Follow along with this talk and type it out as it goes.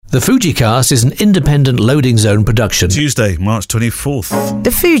The FujiCast is an independent loading zone production. Tuesday, March 24th. The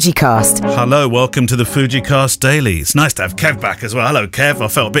FujiCast. Hello, welcome to the FujiCast Daily. It's nice to have Kev back as well. Hello, Kev. I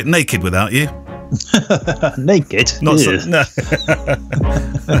felt a bit naked without you. Naked? Not so, no.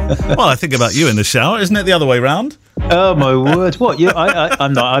 Well, I think about you in the shower. Isn't it the other way round? Oh my word! What?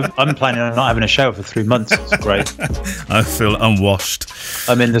 I'm not. I'm planning on not having a shower for 3 months. It's great. I feel unwashed.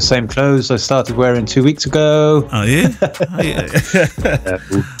 I'm in the same clothes I started wearing 2 weeks ago. Are you?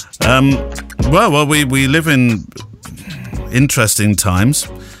 Well, we live in interesting times.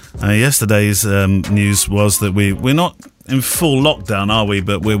 Yesterday's news was that we're not in full lockdown, are we?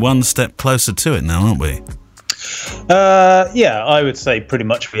 But we're one step closer to it now, aren't we? Yeah, I would say pretty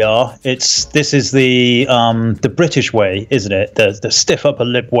much we are. This is the British way, isn't it? The stiff upper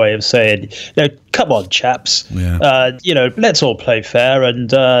lip way of saying, come on, chaps. Yeah. Let's all play fair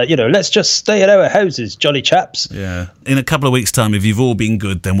and let's just stay at our houses, jolly chaps. Yeah. In a couple of weeks' time, if you've all been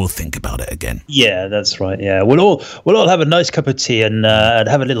good, then we'll think about it again. Yeah, that's right. Yeah, we'll all have a nice cup of tea and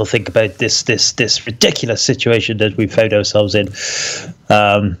have a little think about this ridiculous situation that we found ourselves in.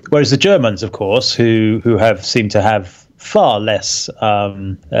 Whereas the Germans, of course, who seem to have far less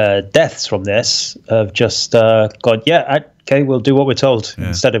deaths from this, have just gone, okay, we'll do what we're told,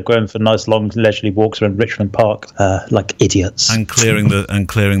 instead of going for nice long leisurely walks around Richmond Park like idiots and clearing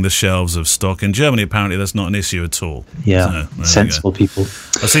the shelves of stock. In Germany, apparently, that's not an issue at all. Yeah, so, sensible people.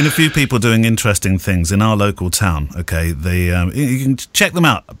 I've seen a few people doing interesting things in our local town. Okay, you can check them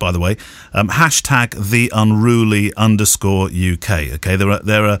out. By the way, hashtag #theunruly_UK. Okay,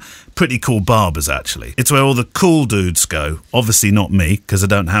 there are pretty cool barbers actually. It's where all the cool dudes go. Obviously, not me because I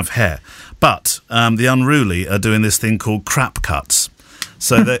don't have hair. But the Unruly are doing this thing called crap cuts.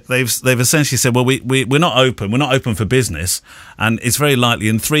 So they've essentially said, well, we're not open. We're not open for business, and it's very likely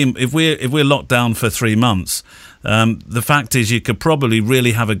if we're locked down for 3 months, the fact is you could probably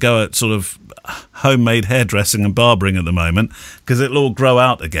really have a go at sort of homemade hairdressing and barbering at the moment because it'll all grow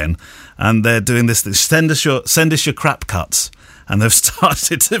out again. And they're doing this. Send us your crap cuts. And they've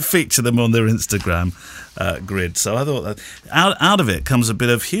started to feature them on their Instagram grid. So I thought that out of it comes a bit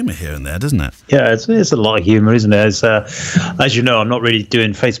of humour here and there, doesn't it? Yeah, it's a lot of humour, isn't it? As you know, I'm not really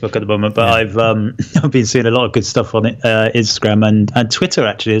doing Facebook at the moment, but I've been seeing a lot of good stuff on Instagram and Twitter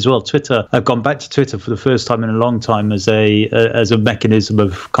actually as well. Twitter, I've gone back to Twitter for the first time in a long time as a mechanism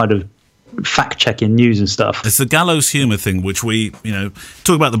of kind of fact-checking news and stuff. It's the gallows humour thing, which we,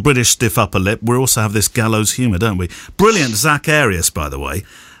 talk about the British stiff upper lip. We also have this gallows humour, don't we? Brilliant Zach Arias, by the way,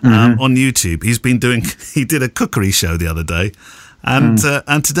 on YouTube. He did a cookery show the other day, and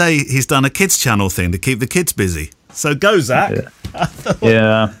today he's done a kids channel thing to keep the kids busy. So go, Zach.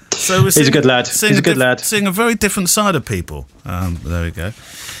 Yeah. So he's a good lad. Seeing a very different side of people. There we go.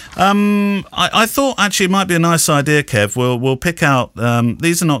 I thought actually it might be a nice idea, Kev. We'll pick out.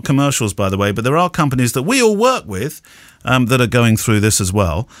 These are not commercials, by the way, but there are companies that we all work with that are going through this as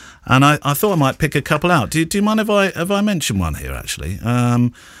well. And I thought I might pick a couple out. Do you mind if I mention one here? Actually,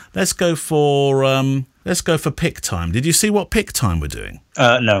 let's go for Pick Time. Did you see what Pick Time were doing?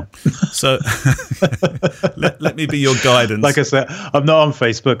 No. So let me be your guidance. Like I said, I'm not on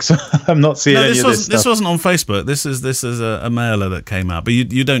Facebook, so I'm not seeing any of this stuff. This wasn't on Facebook. This is a mailer that came out. But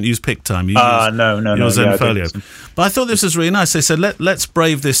you don't use PicTime. You use no. Zenfolio. But I thought this was really nice. They said, let's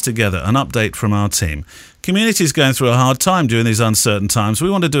brave this together. An update from our team. Community is going through a hard time during these uncertain times.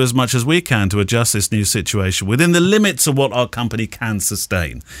 We want to do as much as we can to adjust this new situation within the limits of what our company can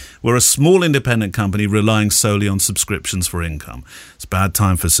sustain. We're a small independent company relying solely on subscriptions for income. It's a bad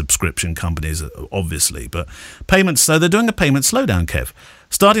time for subscription companies, obviously, but payments. So they're doing a payment slowdown, Kev.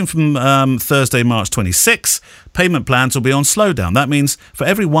 Starting from Thursday, March 26, payment plans will be on slowdown. That means for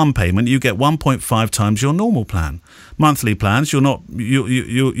every one payment, you get 1.5 times your normal plan. Monthly plans, you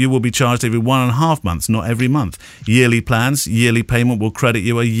will be charged every 1.5 months, not every month. Yearly plans, yearly payment will credit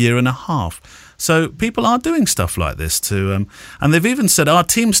you a year and a half. So people are doing stuff like this too, and they've even said our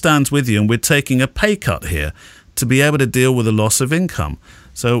team stands with you, and we're taking a pay cut here to be able to deal with the loss of income.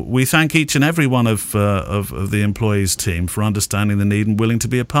 So we thank each and every one of the employees' team for understanding the need and willing to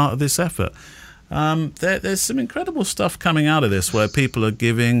be a part of this effort. There's some incredible stuff coming out of this where people are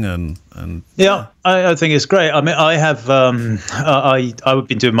giving and yeah, I think it's great. I mean, I have I've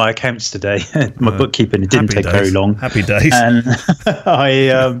been doing my accounts today, my bookkeeping. It didn't take very long. Happy days. And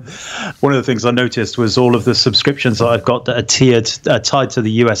one of the things I noticed was all of the subscriptions that I've got that are tied to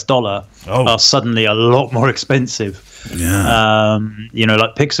the US dollar are suddenly a lot more expensive. Yeah.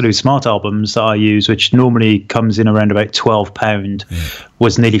 Like Pixeloo Smart Albums that I use, which normally comes in around about £12,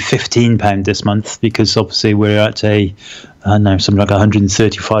 was nearly £15 this month because obviously we're at a I don't know, something like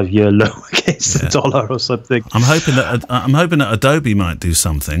 135-year low against the dollar or something. I'm hoping that Adobe might do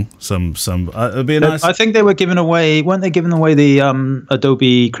something. It'd be a nice. I think they were giving away, weren't they giving away the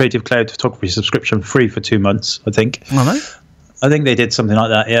Adobe Creative Cloud photography subscription free for 2 months? I think. Are they? I think they did something like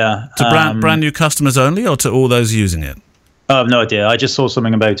that. Yeah. To brand new customers only, or to all those using it? I have no idea. I just saw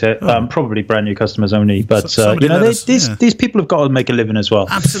something about it. Probably brand new customers only. But these people have got to make a living as well.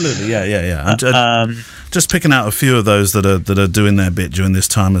 Absolutely, yeah. Just picking out a few of those that are doing their bit during this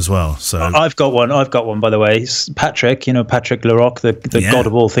time as well. So I've got one, by the way. It's Patrick, Patrick Larocque, the god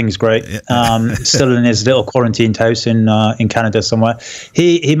of all things great. Still in his little quarantined house in Canada somewhere.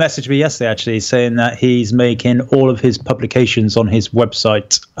 He messaged me yesterday actually saying that he's making all of his publications on his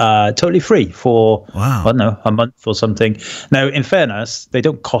website totally free for I don't know, a month or something. Now, in fairness, they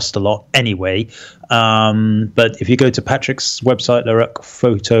don't cost a lot anyway. But if you go to Patrick's website,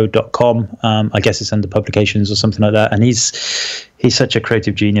 laroquephoto.com, I guess it's under publications or something like that. And he's such a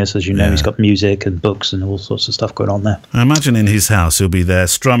creative genius, as you know. He's got music and books and all sorts of stuff going on there. I imagine in his house he'll be there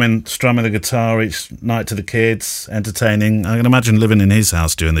strumming the guitar each night to the kids, entertaining. I can imagine living in his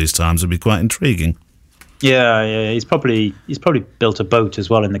house during these times would be quite intriguing. Yeah. He's probably built a boat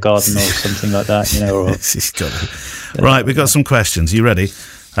as well in the garden or something like that, Right, we've got some questions. You ready?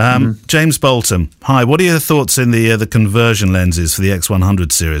 James Bolton. Hi, what are your thoughts in the conversion lenses for the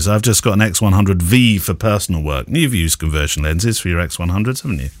X100 series? I've just got an X100V for personal work. You've used conversion lenses for your X100s,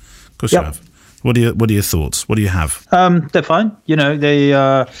 haven't you? Of course you have. What are your thoughts? What do you have? They're fine. They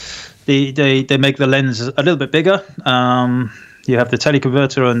make the lens a little bit bigger. You have the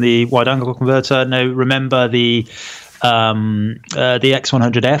teleconverter and the wide-angle converter. Now, remember the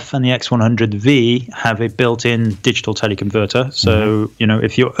X100F and the X100V have a built-in digital teleconverter. So,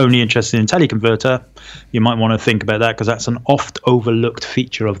 if you're only interested in teleconverter, you might want to think about that because that's an oft-overlooked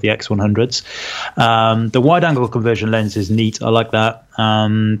feature of the X100s. The wide-angle conversion lens is neat. I like that.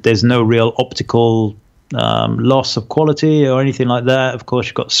 There's no real optical loss of quality or anything like that. Of course,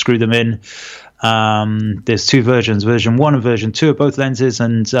 you've got to screw them in. There's two versions, version 1 and version 2 of both lenses,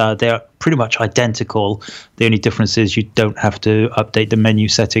 and they're pretty much identical. The only difference is you don't have to update the menu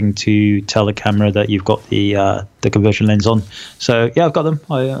setting to tell the camera that you've got the conversion lens on. So yeah, I've got them.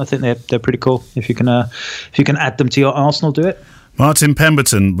 I think they're pretty cool. If you can add them to your arsenal, do it. Martin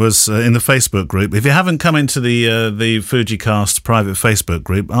Pemberton was in the Facebook group. If you haven't come into the FujiCast private Facebook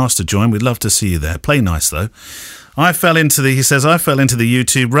group, ask to join. We'd love to see you there. Play nice though. I fell into the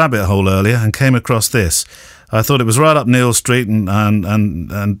YouTube rabbit hole earlier and came across this. I thought it was right up Neale Street,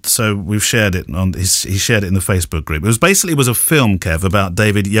 and so we've shared it he shared it in the Facebook group. It was a film, Kev, about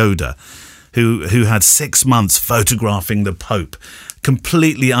David Yoder, who had 6 months photographing the Pope,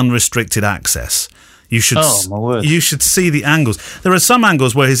 completely unrestricted access. You should see the angles. There are some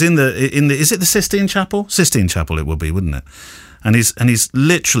angles where he's in the is it the Sistine Chapel? Sistine Chapel it will be, wouldn't it? And he's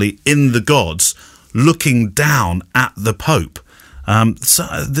literally in the gods, looking down at the Pope. So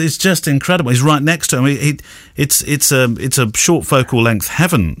it's just incredible. He's right next to him. It's a short focal length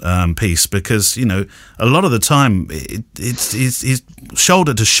heaven piece because a lot of the time he's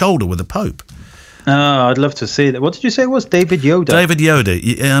shoulder to shoulder with the Pope. Oh, I'd love to see that. What did you say it was? David Yoder? David Yoder,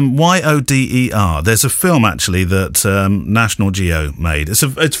 Yoder. There's a film, actually, that National Geo made. It's a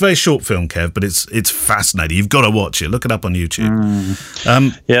very short film, Kev, but it's fascinating. You've got to watch it. Look it up on YouTube.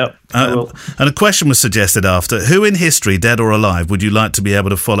 And a question was suggested after. Who in history, dead or alive, would you like to be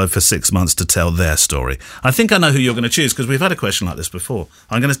able to follow for 6 months to tell their story? I think I know who you're going to choose, because we've had a question like this before.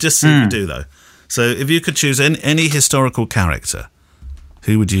 I'm going to just see if you do, though. So if you could choose any historical character,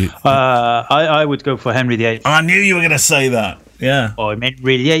 who would you? I would go for Henry VIII. I knew you were going to say that. Yeah. I'm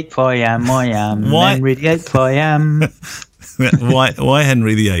Henry VIII. I am. Why? Henry VIII. I am. Why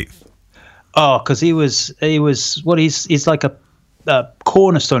Henry VIII? Oh, because he's like a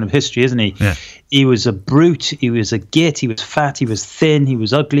cornerstone of history, isn't he? Yeah. He was a brute. He was a git. He was fat. He was thin. He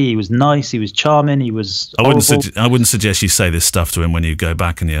was ugly. He was nice. He was charming. He was. I wouldn't suggest you say this stuff to him when you go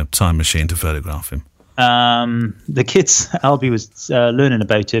back in your time machine to photograph him. The kids, Albie was learning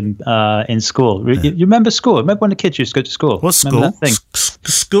about him in school. You remember school? Remember when the kids used to go to school? What's school? That thing?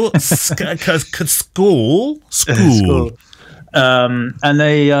 School. School. And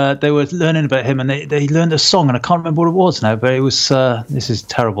they were learning about him, and they learned a song, and I can't remember what it was now, but it was this is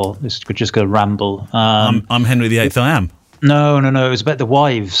terrible. This could just go ramble. I'm Henry VIII. I am. No. It was about the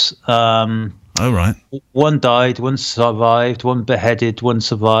wives. Oh, right. One died, one survived, one beheaded, one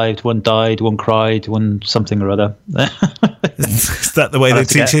survived, one died, one cried, one something or other. Is that the way they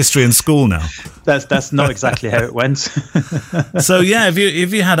teach history in school now? That's not exactly how it went. So, yeah,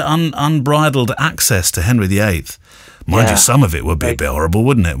 if you had unbridled access to Henry VIII, mind you, some of it would be a bit horrible,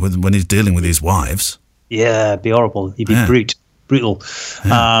 wouldn't it, when he's dealing with his wives? Yeah, it'd be horrible. You'd be brutal.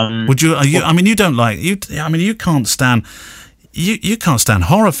 Yeah. Would you? I mean, you don't like you. I mean, you can't stand. You can't stand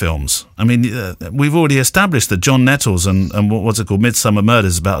horror films. I mean, we've already established that John Nettles and what's it called, Midsummer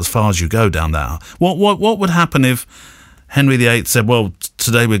Murders is about as far as you go down that. What would happen if Henry VIII said, "Well,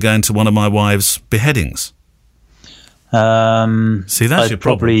 today we're going to one of my wife's beheadings"? See, that's your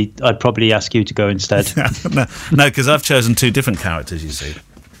problem. I'd probably ask you to go instead. No, because I've chosen two different characters. You see,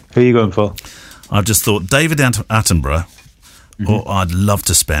 who are you going for? I've just thought David Attenborough, or I'd love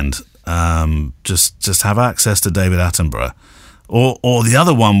to spend just have access to David Attenborough. Or the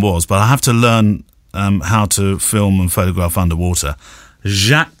other one was, but I have to learn how to film and photograph underwater.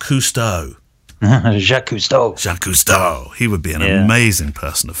 Jacques Cousteau. Jacques Cousteau. He would be an amazing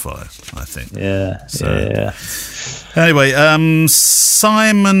person to follow, I think. Yeah. Anyway,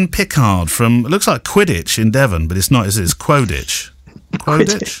 Simon Pickard from, it looks like Quidditch in Devon, but it's not, is it? It's Quoditch.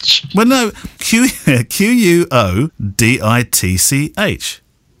 Quidditch. Well, no, Quuditch.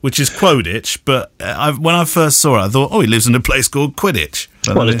 Which is Quoditch, but when I first saw it, I thought, he lives in a place called Quidditch.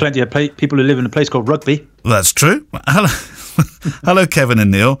 Well, there's plenty of people who live in a place called Rugby. That's true. Hello, Kevin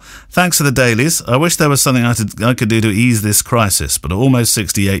and Neil. Thanks for the dailies. I wish there was something I could do to ease this crisis, but at almost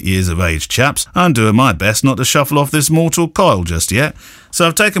 68 years of age, chaps, I'm doing my best not to shuffle off this mortal coil just yet. So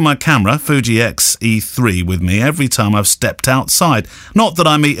I've taken my camera, Fuji X-E3, with me every time I've stepped outside. Not that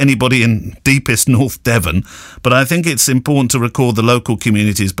I meet anybody in deepest North Devon, but I think it's important to record the local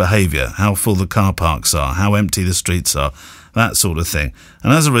community's behaviour, how full the car parks are, how empty the streets are, that sort of thing.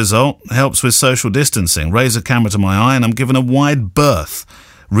 And as a result, it helps with social distancing. Raise a camera to my eye and I'm given a wide berth.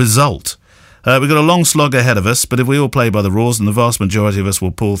 Result. We've got a long slog ahead of us, but if we all play by the rules, then the vast majority of us will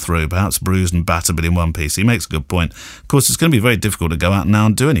pull through, perhaps bruised and battered, but in one piece. He makes a good point. Of course, it's going to be very difficult to go out now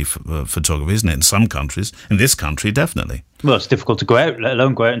and do any photography, isn't it? In some countries. In this country, definitely. Well, it's difficult to go out, let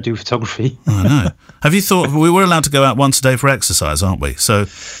alone go out and do photography. I know. Have you thought, we were allowed to go out once a day for exercise, aren't we? So...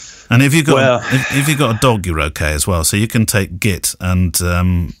 And if you've got if you've got a dog, you're okay as well. So you can take Git and Git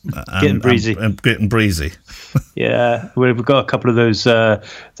and Breezy. Git and Breezy. Yeah, we've got a couple of those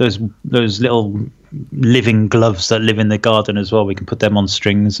little living gloves that live in the garden as well. We can put them on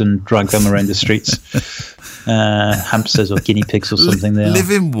strings and drag them around the streets. Hamsters or guinea pigs or something.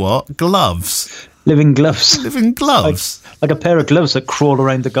 Living what? Gloves. Living gloves. Living gloves. Like a pair of gloves that crawl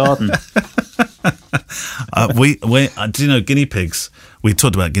around the garden. Do you know guinea pigs? We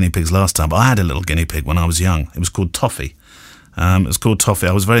talked about guinea pigs last time, but I had a little guinea pig when I was young. It was called Toffee. It was called Toffee.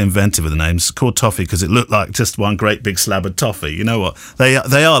 I was very inventive with the names. It's called Toffee because it looked like just one great big slab of toffee. You know what? They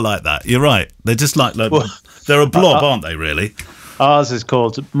are like that. You're right. They're just like they're a blob, aren't they? Really? Ours is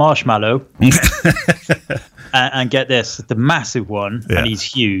called Marshmallow. And get this, the massive one, and he's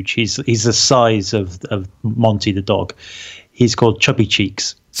huge. He's the size of Monty the dog. He's called Chubby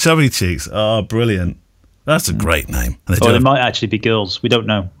Cheeks. Chubby Cheeks. Oh, brilliant. That's a great name. They might actually be girls. We don't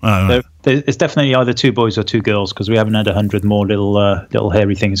know. Oh, right. It's definitely either two boys or two girls because we haven't had 100 more little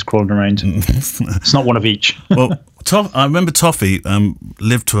hairy things crawling around. It's not one of each. Well, I remember Toffee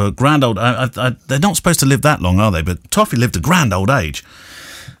lived to a grand old... they're not supposed to live that long, are they? But Toffee lived a grand old age.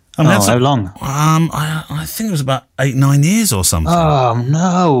 How long? I think it was about 8-9 years or something. Oh,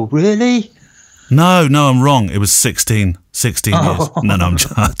 no. Really? No, I'm wrong. It was 16 years. No,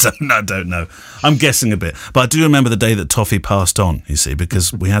 I don't know. I'm guessing a bit. But I do remember the day that Toffee passed on, you see,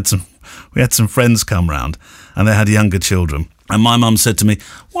 because we had some friends come round and they had younger children. And my mum said to me,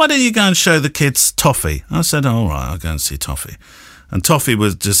 why don't you go and show the kids Toffee? I said, all right, I'll go and see Toffee. And Toffee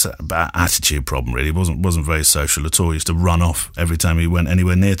was just an attitude problem, really. He wasn't very social at all. He used to run off every time he went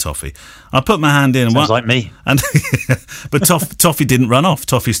anywhere near Toffee. I put my hand in. Sounds like me. But Toffee didn't run off.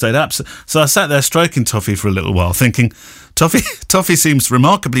 Toffee stayed absent. So I sat there stroking Toffee for a little while, thinking, Toffee seems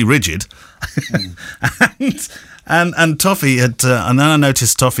remarkably rigid. and Toffee had... and then I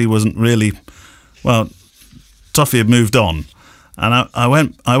noticed Toffee wasn't really... Well, Toffee had moved on. And I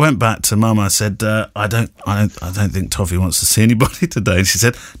went back to Mum. I said, I don't think Toffee wants to see anybody today. And she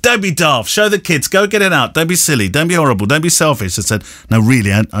said, don't be daft. Show the kids. Go get it out. Don't be silly. Don't be horrible. Don't be selfish. I said, no,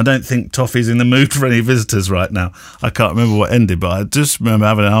 really, I don't think Toffee's in the mood for any visitors right now. I can't remember what ended, but I just remember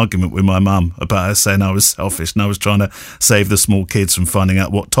having an argument with my mum about her saying I was selfish and I was trying to save the small kids from finding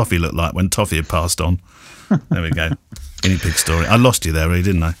out what Toffee looked like when Toffee had passed on. There we go. Guinea pig story. I lost you there, really,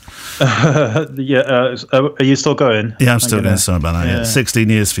 didn't I? Are you still going? Yeah, I'm still going. Sorry about that. Yeah. 16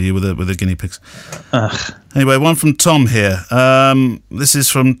 years for you with the guinea pigs. Anyway, one from Tom here. This is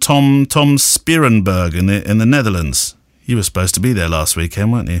from Tom Spierenberg in the Netherlands. You were supposed to be there last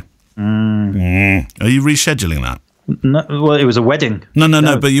weekend, weren't you? Are you rescheduling that? No, well, it was a wedding. No,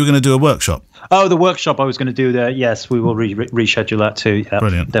 but you were going to do a workshop. Oh, the workshop I was going to do there. Yes, we will reschedule that too. Yeah,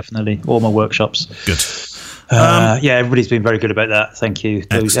 brilliant. Definitely. All my workshops. Good. Yeah, everybody's been very good about that. Thank you.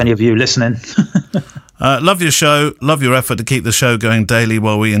 Any of you listening. Love your show. Love your effort to keep the show going daily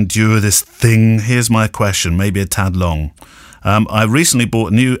while we endure this thing. Here's my question, maybe a tad long. I recently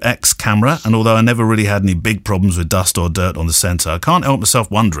bought a new X camera, and although I never really had any big problems with dust or dirt on the sensor, I can't help myself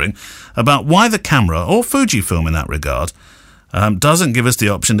wondering about why the camera, or Fujifilm in that regard, doesn't give us the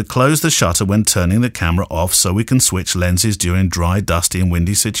option to close the shutter when turning the camera off so we can switch lenses during dry, dusty and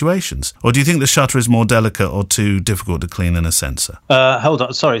windy situations. Or do you think the shutter is more delicate or too difficult to clean than a sensor? Hold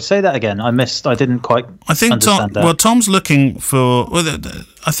on, sorry, say that again. I didn't quite understand that. Well, Tom's looking for... Well,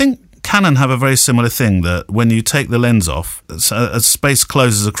 I think Canon have a very similar thing that when you take the lens off, a space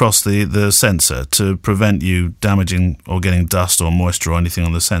closes across the sensor to prevent you damaging or getting dust or moisture or anything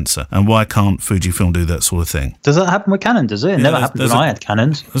on the sensor. And why can't Fujifilm do that sort of thing? Does that happen with Canon, does it? It never happened when I had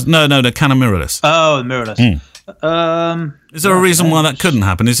Canons. No, the Canon mirrorless. Oh, mirrorless. Is there a reason why that couldn't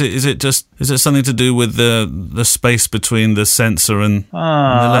happen? Is it something to do with the space between the sensor and the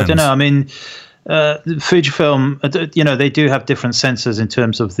lens? I don't know. I mean... Fujifilm, they do have different sensors in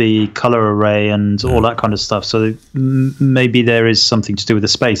terms of the color array and all that kind of stuff. So maybe there is something to do with the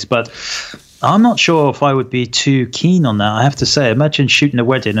space, but I'm not sure if I would be too keen on that. I have to say, imagine shooting a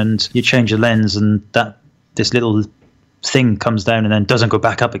wedding and you change the lens and this little thing comes down and then doesn't go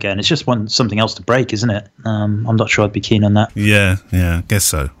back up again. It's just something else to break, isn't it? I'm not sure I'd be keen on that. Yeah, guess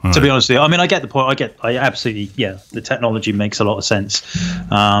so. All to be honest with you, I mean, I get the point. I absolutely, the technology makes a lot of sense.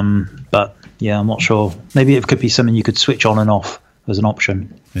 But yeah, I'm not sure. Maybe it could be something you could switch on and off as an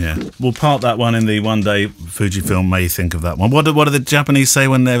option. Yeah, we'll park that one in the one day Fujifilm may think of that one. What do the Japanese say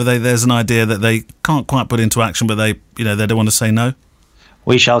whenever there's an idea that they can't quite put into action, but they don't want to say no?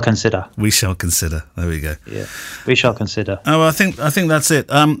 We shall consider. We shall consider. There we go. Yeah, we shall consider. Oh, I think that's it.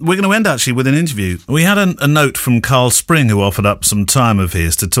 We're going to end actually with an interview. We had a note from Carl Spring, who offered up some time of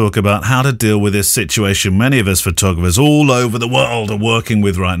his to talk about how to deal with this situation many of us photographers all over the world are working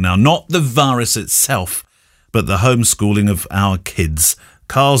with right now. Not the virus itself, but the homeschooling of our kids.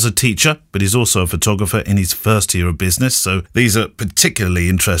 Carl's a teacher, but he's also a photographer in his first year of business, so these are particularly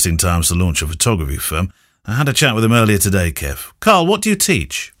interesting times to launch a photography firm. I had a chat with him earlier today, Kev. Carl, what do you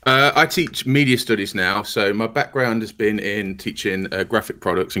teach? I teach media studies now. So my background has been in teaching graphic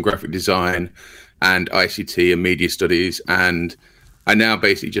products and graphic design and ICT and media studies. And I now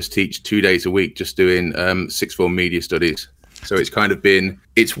basically just teach 2 days a week, just doing sixth form media studies. So it's kind of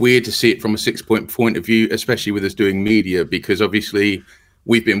it's weird to see it from a 6-point of view, especially with us doing media, because obviously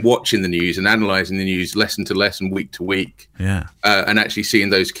we've been watching the news and analysing the news lesson to lesson, week to week. Yeah. And actually seeing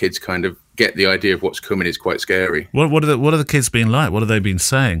those kids kind of get the idea of what's coming is quite scary. What are the kids been like? What have they been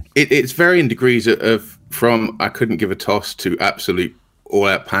saying? It's varying degrees of from I couldn't give a toss to absolute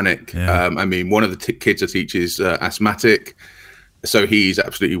all-out panic. Yeah. I mean, one of the kids I teach is asthmatic, so he's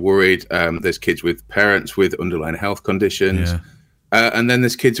absolutely worried. There's kids with parents with underlying health conditions. Yeah. And then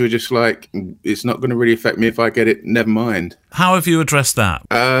there's kids who are just like, it's not going to really affect me if I get it, never mind. How have you addressed that?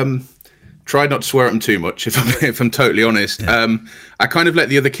 Try not to swear at them too much, if I'm totally honest. Yeah. I kind of let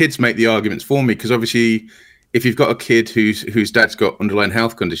the other kids make the arguments for me, because obviously if you've got a kid whose dad's got underlying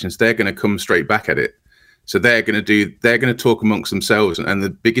health conditions, they're going to come straight back at it. So they're going to talk amongst themselves. And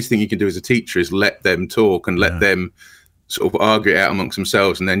the biggest thing you can do as a teacher is let them talk and let them sort of argue it out amongst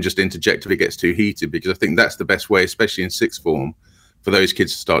themselves, and then just interject if it gets too heated, because I think that's the best way, especially in sixth form, for those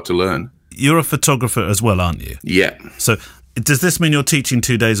kids to start to learn. You're a photographer as well, aren't you? Yeah. So does this mean you're teaching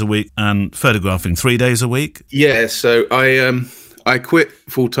 2 days a week and photographing 3 days a week? Yeah, so I quit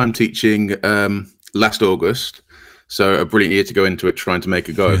full-time teaching last August, so a brilliant year to go into it trying to make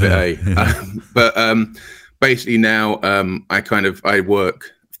a go of it, But basically now I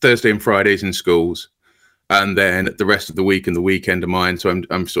work Thursday and Fridays in schools, and then the rest of the week and the weekend are mine, so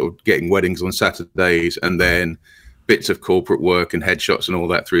I'm sort of getting weddings on Saturdays, and then bits of corporate work and headshots and all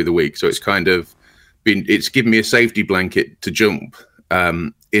that through the week. So it's kind of it's given me a safety blanket to jump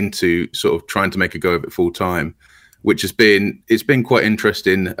into sort of trying to make a go of it full time, which it's been quite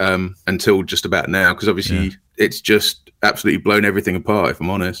interesting until just about now, because obviously it's just absolutely blown everything apart, if I'm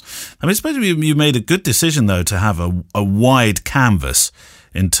honest. I mean, I suppose you made a good decision though to have a wide canvas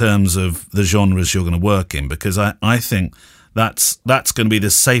in terms of the genres you're going to work in, because I think that's going to be the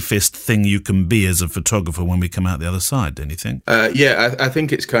safest thing you can be as a photographer when we come out the other side, don't you think? I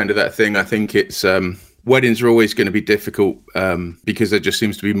think it's kind of that thing. I think it's weddings are always going to be difficult because there just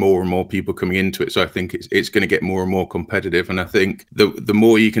seems to be more and more people coming into it. So I think it's going to get more and more competitive. And I think the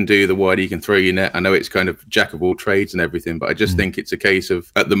more you can do, the wider you can throw your net. I know it's kind of jack of all trades and everything, but I just think it's a case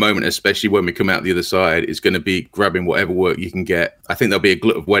of, at the moment, especially when we come out the other side, it's going to be grabbing whatever work you can get. I think there'll be a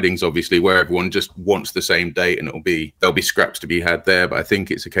glut of weddings, obviously, where everyone just wants the same date, and there'll be scraps to be had there. But I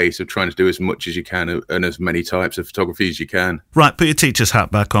think it's a case of trying to do as much as you can and as many types of photography as you can. Right, put your teacher's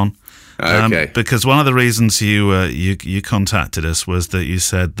hat back on. Okay. Because one of the reasons you contacted us was that you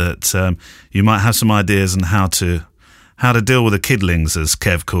said that you might have some ideas on how to deal with the kidlings, as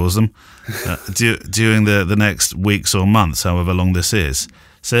Kev calls them, during the next weeks or months, however long this is.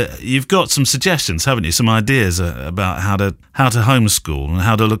 So you've got some suggestions, haven't you? Some ideas about how to homeschool and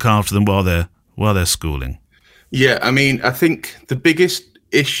how to look after them while they're schooling. Yeah, I mean, I think the biggest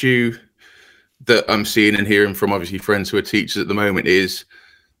issue that I'm seeing and hearing from obviously friends who are teachers at the moment is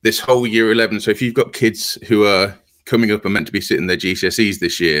this whole year 11. So if you've got kids who are coming up and meant to be sitting their GCSEs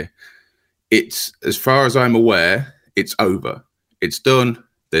this year, it's, as far as I'm aware, it's over. It's done.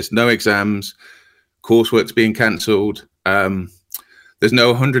 There's no exams. Coursework's being cancelled. There's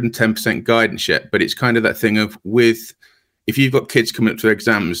no 110% guidance yet, but it's kind of that thing of if you've got kids coming up to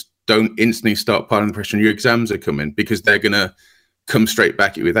exams, don't instantly start piling the pressure on your exams are coming, because they're going to come straight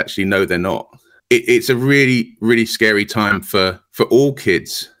back at you with, actually, no, they're not. It's a really, really scary time for all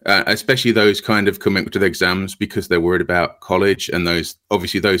kids, especially those kind of coming up to the exams because they're worried about college, and those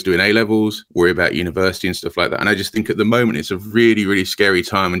doing A-levels, worry about university and stuff like that. And I just think at the moment it's a really, really scary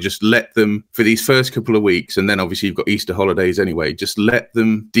time, and just let them, for these first couple of weeks, and then obviously you've got Easter holidays anyway, just let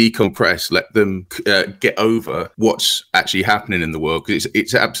them decompress, let them get over what's actually happening in the world, because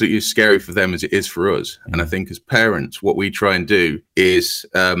it's absolutely as scary for them as it is for us. And I think as parents, what we try and do is...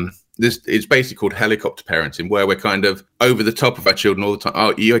 it's basically called helicopter parenting, where we're kind of over the top of our children all the time.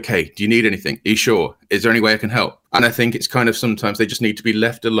 Oh, are you okay? Do you need anything? Are you sure? Is there any way I can help? And I think it's kind of sometimes they just need to be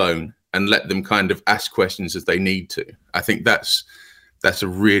left alone and let them kind of ask questions as they need to. I think that's a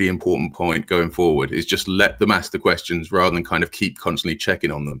really important point going forward, is just let them ask the questions rather than kind of keep constantly checking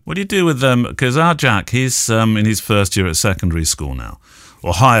on them. What do you do with them? Because our Jack, he's in his first year at secondary school now,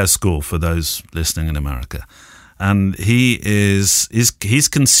 or higher school for those listening in America. And he's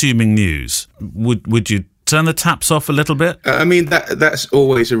consuming news. Would you turn the taps off a little bit? I mean, that's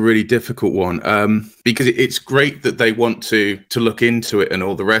always a really difficult one, because it's great that they want to look into it and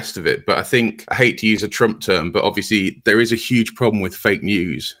all the rest of it. But I hate to use a Trump term, but obviously there is a huge problem with fake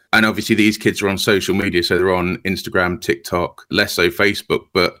news. And obviously these kids are on social media, so they're on Instagram, TikTok, less so Facebook,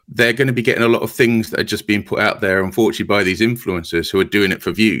 but they're going to be getting a lot of things that are just being put out there, unfortunately, by these influencers who are doing it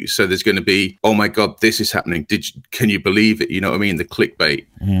for views. So there's going to be, oh my God, this is happening. Can you believe it? You know what I mean? The clickbait.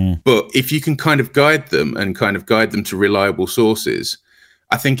 But if you can kind of guide them to reliable sources,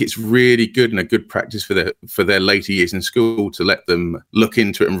 I think it's really good and a good practice for their later years in school to let them look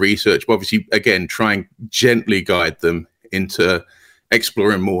into it and research. But obviously, again, try and gently guide them into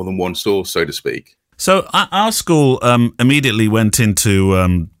exploring more than one source, so to speak. So our school immediately went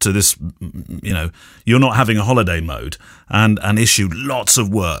into to this, you're not having a holiday mode, and issued lots of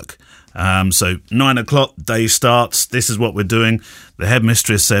work. So 9 o'clock, day starts. This is what we're doing. The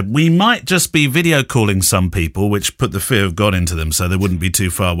headmistress said, we might just be video calling some people, which put the fear of God into them, so they wouldn't be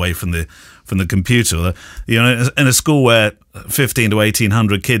too far away from the computer. In a school where 15 to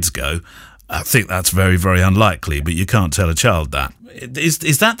 1,800 kids go, I think that's very, very unlikely, but you can't tell a child that.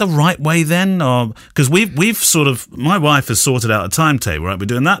 Is that the right way then? Or because we've sort of, my wife has sorted out a timetable, right? We're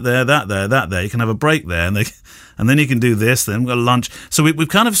doing that there, that there, that there. You can have a break there, and then you can do this. Then we've got lunch. So we've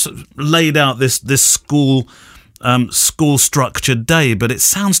kind of laid out this school structured day. But it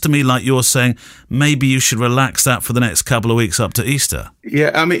sounds to me like you're saying maybe you should relax that for the next couple of weeks up to Easter.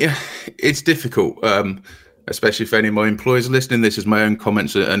 Yeah, I mean, it's difficult. Especially if any of my employers are listening. This is my own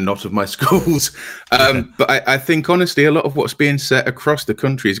comments and not of my schools. But I think, honestly, a lot of what's being set across the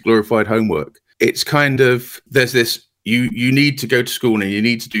country is glorified homework. It's kind of, there's this, you need to go to school and you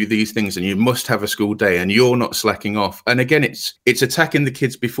need to do these things and you must have a school day and you're not slacking off. And again, it's attacking the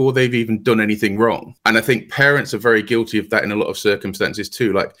kids before they've even done anything wrong. And I think parents are very guilty of that in a lot of circumstances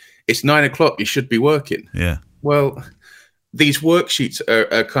too. Like, it's 9 o'clock, you should be working. Yeah. Well, these worksheets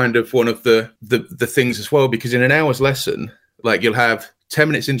are kind of one of the things as well, because in an hour's lesson, like, you'll have 10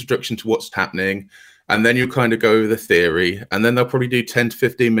 minutes introduction to what's happening, and then you'll kind of go over the theory, and then they'll probably do 10 to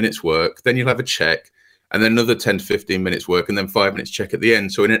 15 minutes work. Then you'll have a check, and then another 10 to 15 minutes work, and then 5 minutes check at the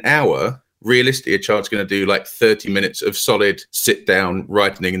end. So in an hour, realistically, a child's going to do like 30 minutes of solid sit down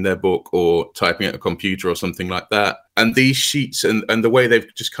writing in their book or typing at a computer or something like that. And these sheets and the way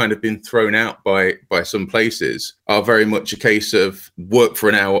they've just kind of been thrown out by some places are very much a case of work for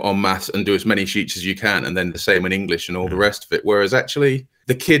an hour on maths and do as many sheets as you can, and then the same in English and all the rest of it. Whereas actually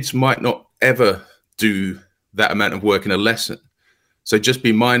the kids might not ever do that amount of work in a lesson. So just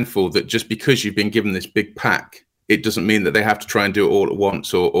be mindful that just because you've been given this big pack, it doesn't mean that they have to try and do it all at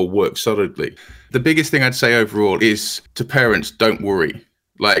once or work solidly. The biggest thing I'd say overall is to parents, don't worry.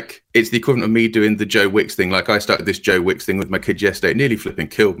 Like, it's the equivalent of me doing the Joe Wicks thing. Like, I started this Joe Wicks thing with my kids yesterday. It nearly flipping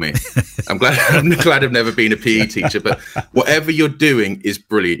killed me. I'm glad I've never been a PE teacher. But whatever you're doing is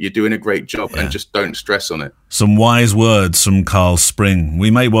brilliant. You're doing a great job, and just don't stress on it. Some wise words from Carl Spring. We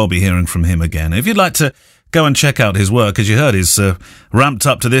may well be hearing from him again. If you'd like to go and check out his work, as you heard, he's ramped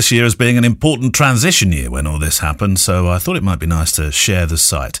up to this year as being an important transition year when all this happened. So I thought it might be nice to share the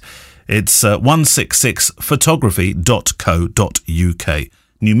site. It's 166photography.co.uk.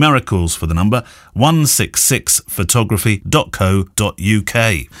 Numericals for the number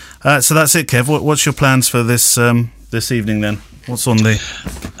 166photography.co.uk. So that's it, Kev. What's your plans for this evening then? What's on the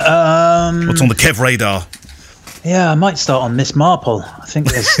Kev radar? Yeah, I might start on Miss Marple. I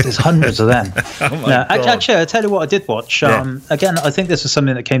think there's hundreds of them. Actually, I'll tell you what I did watch. Again, I think this was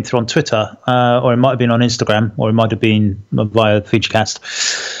something that came through on Twitter, or it might have been on Instagram, or it might have been via FujiCast.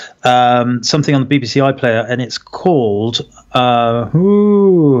 Something on the BBC iPlayer, and it's called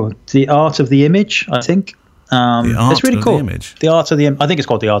The Art of the Image, I think. It's really cool. The Art of the I think it's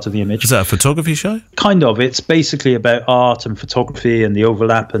called The Art of the Image. Is that a photography show? Kind of. It's basically about art and photography and the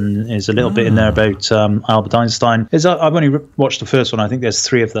overlap, and there's a little bit in there about Albert Einstein. I've only watched the first one. I think there's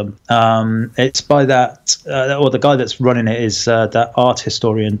 3 of them. It's by the guy that's running it is that art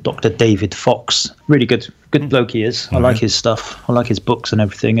historian, Dr. David Fox. Really good bloke he is. I like his stuff. I like his books and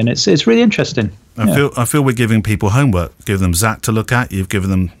everything, and it's really interesting. I feel we're giving people homework. Give them Zach to look at. You've given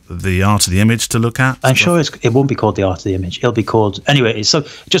them the Art of the Image to look at. I'm sure it won't be called the Art of the Image. It'll be called anyway. So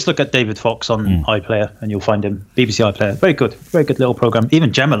just look at David Fox on iPlayer, and you'll find him. BBC iPlayer. Very good little program.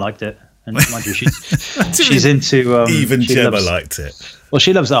 Even Gemma liked it. And mind you, she's into. Gemma liked it. Well,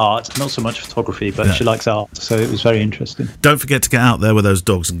 she loves art, not so much photography, but she likes art, so it was very interesting. Don't forget to get out there with those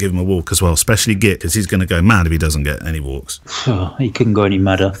dogs and give them a walk as well, especially Git, because he's going to go mad if he doesn't get any walks. He couldn't go any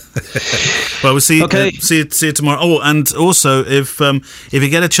madder. Well, we'll see. Okay. See you tomorrow. Oh, and also, if you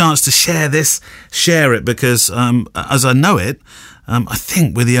get a chance to share this, share it, because as I know it, I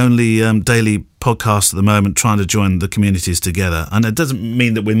think we're the only daily podcast at the moment trying to join the communities together. And it doesn't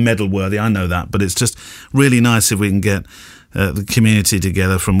mean that we're medal worthy, I know that, but it's just really nice if we can get the community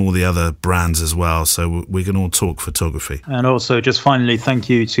together from all the other brands as well, so we can all talk photography. And also, just finally, thank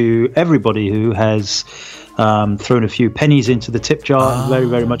you to everybody who has thrown a few pennies into the tip jar. Very,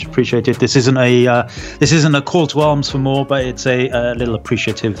 very much appreciated. This isn't a call to arms for more, but it's a little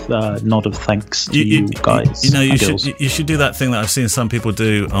appreciative nod of thanks to you guys. You should do that thing that I've seen some people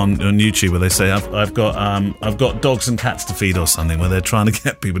do on YouTube, where they say I've got dogs and cats to feed or something, where they're trying to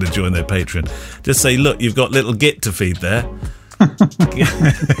get people to join their Patreon. Just say, look, you've got little Git to feed there.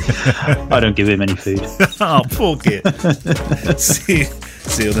 I don't give him any food. Oh, poor Git. See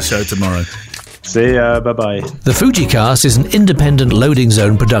you on the show tomorrow. See ya, bye-bye. The FujiCast is an independent Loading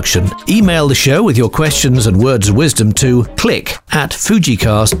Zone production. Email the show with your questions and words of wisdom to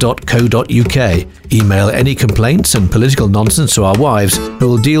click@fujicast.co.uk. Email any complaints and political nonsense to our wives, who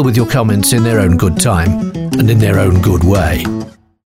will deal with your comments in their own good time and in their own good way.